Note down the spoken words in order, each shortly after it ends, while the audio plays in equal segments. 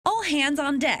hands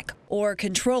on deck, or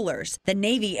controllers. The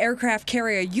Navy aircraft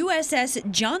carrier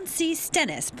USS John C.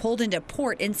 Stennis pulled into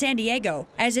port in San Diego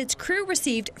as its crew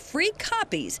received free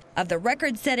copies of the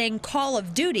record-setting Call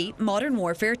of Duty Modern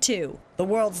Warfare 2. The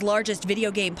world's largest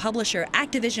video game publisher,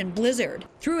 Activision Blizzard,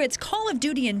 through its Call of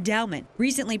Duty Endowment,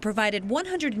 recently provided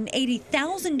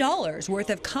 $180,000 worth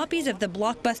of copies of the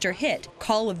blockbuster hit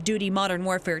Call of Duty Modern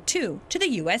Warfare 2 to the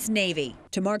U.S. Navy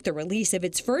to mark the release of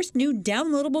its first new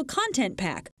downloadable content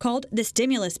pack called the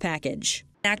Stimulus Package.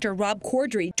 Actor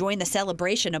Corddry joined the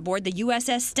celebration aboard the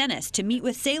USS Stennis to meet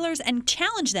with sailors and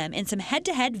challenge them in some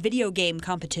head-to-head video game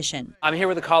competition. I'm here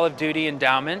with the Call of Duty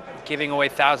Endowment, giving away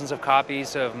thousands of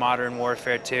copies of Modern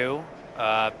Warfare 2,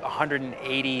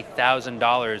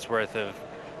 $180,000 worth of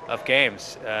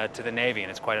games to the Navy,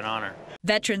 and it's quite an honor.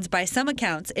 Veterans, by some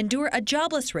accounts, endure a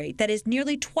jobless rate that is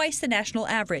nearly twice the national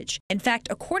average. In fact,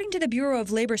 according to the Bureau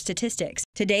of Labor Statistics,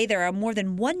 today there are more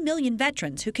than 1 million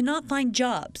veterans who cannot find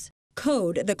jobs.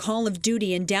 CODE, the Call of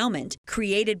Duty Endowment,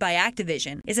 created by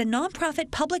Activision, is a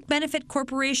nonprofit public benefit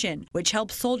corporation which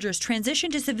helps soldiers transition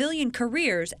to civilian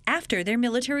careers after their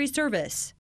military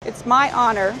service. It's my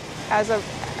honor as a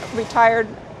retired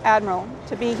admiral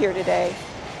to be here today,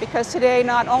 because today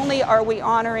not only are we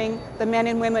honoring the men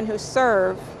and women who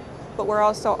serve, but we're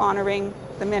also honoring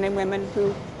the men and women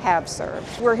who have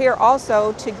served. We're here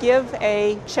also to give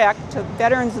a check to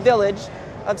Veterans Village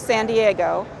of San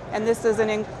Diego, and this is an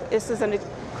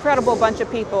incredible bunch of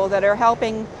people that are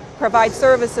helping provide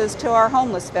services to our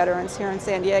homeless veterans here in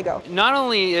San Diego. Not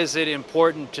only is it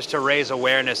important just to raise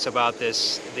awareness about the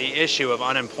issue of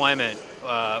unemployment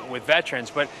with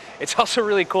veterans, but it's also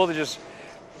really cool to just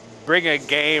bring a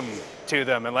game to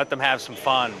them and let them have some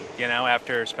fun, you know,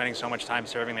 after spending so much time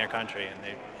serving their country. And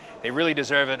they really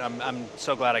deserve it. I'm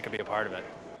so glad I could be a part of it.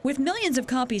 With millions of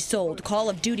copies sold, Call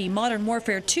of Duty Modern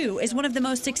Warfare 2 is one of the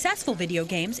most successful video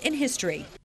games in history.